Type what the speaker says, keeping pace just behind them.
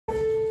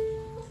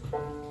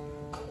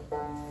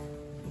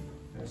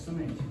so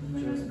many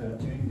shows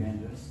about tuning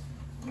banjos,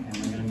 and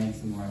we're going to make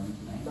some more of them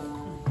tonight.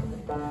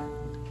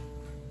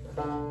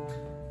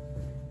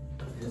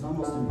 It is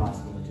almost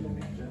impossible to tune a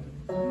banjo.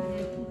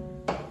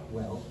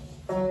 Well.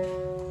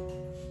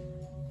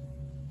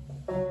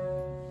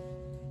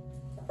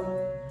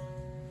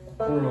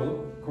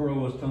 Coral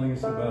was telling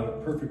us about a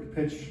perfect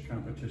pitch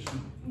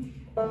competition.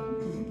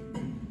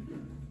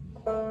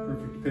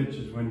 Perfect pitch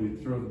is when you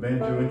throw the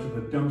banjo into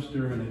the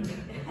dumpster and it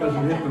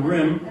doesn't hit the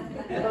rim.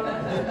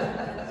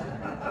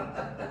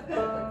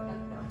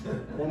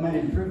 That might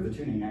improve the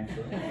tuning,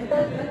 actually.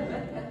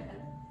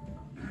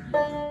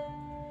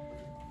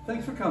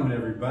 Thanks for coming,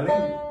 everybody.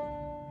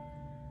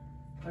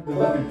 I've been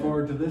looking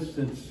forward to this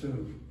since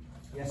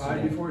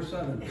 5 before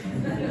 7.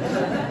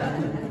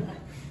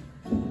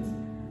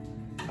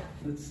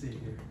 Let's see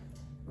here.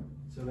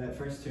 So that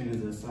first tune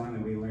is a song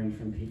that we learned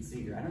from Pete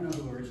Seeger. I don't know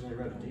who originally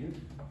wrote it, do you?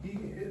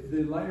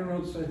 The liner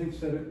notes, I think,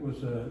 said it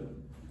was a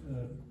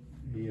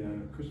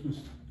Christmas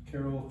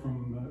carol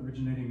from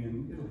originating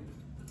in Italy.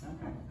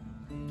 Okay.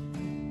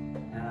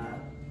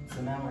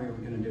 So now we're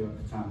going to do a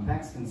Tom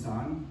Paxton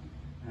song.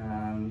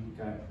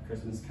 Got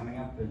Christmas coming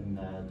up, and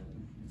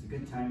it's a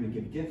good time to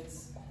give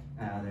gifts.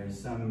 There's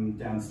some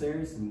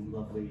downstairs, some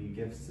lovely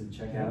gifts to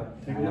check out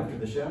after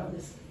the show.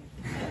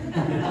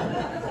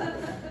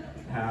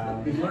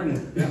 He's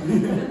learning.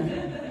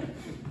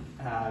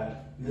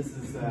 This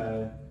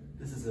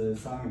is a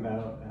song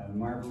about a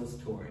marvelous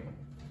toy.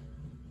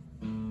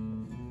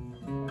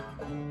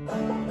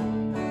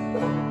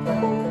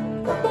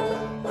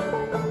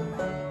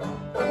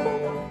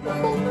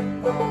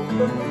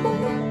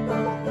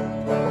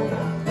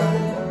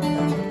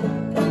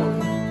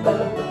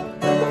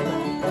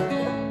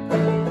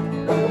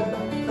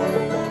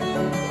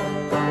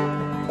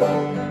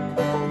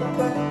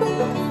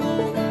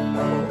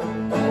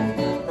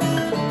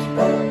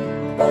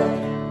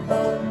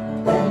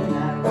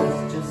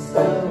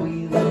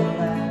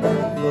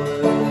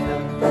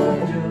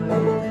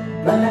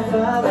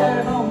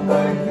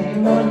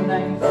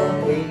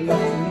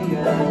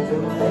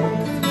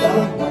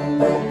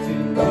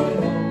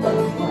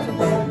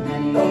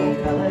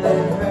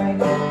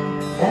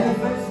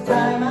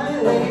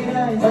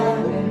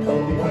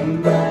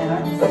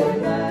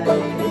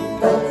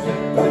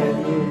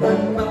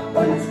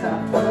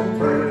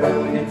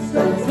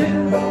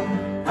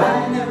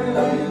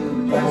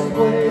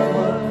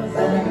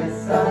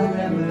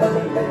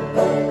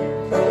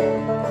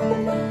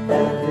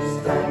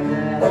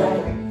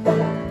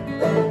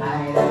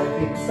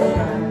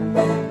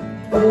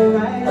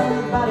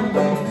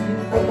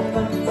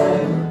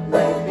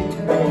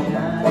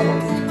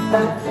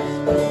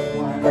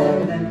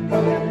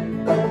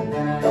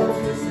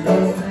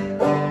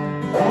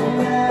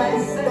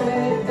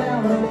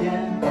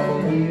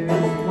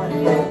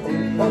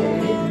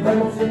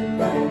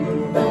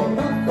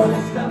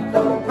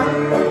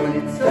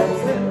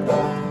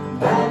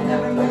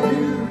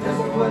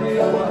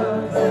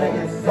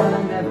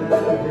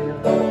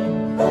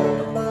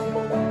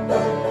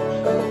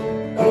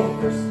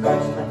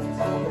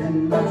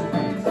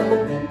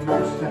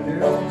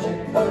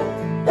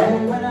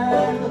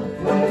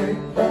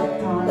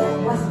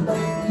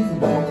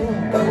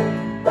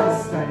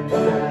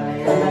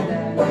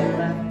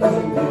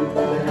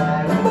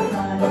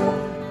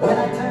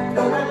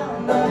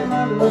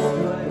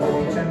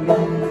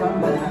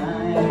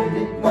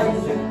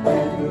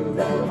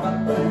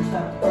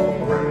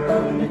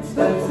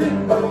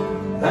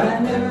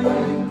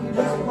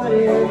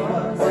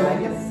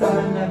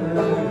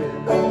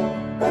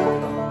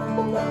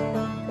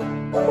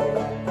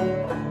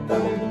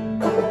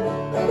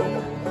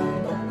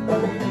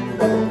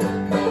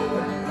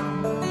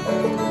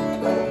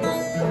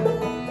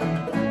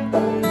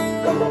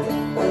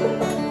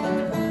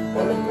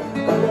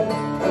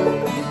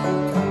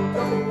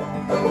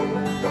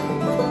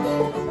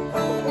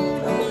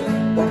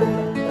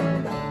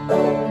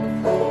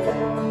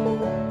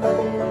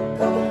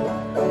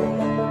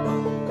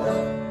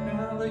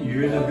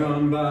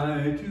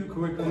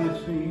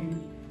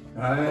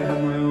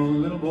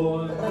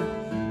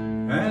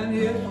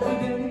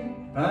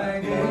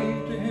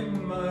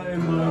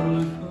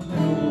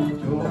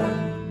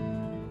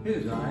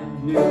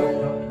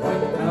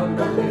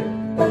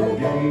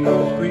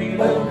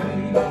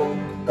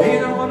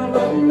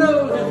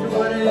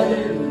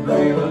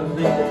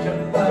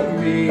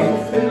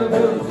 Still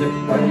goes it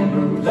when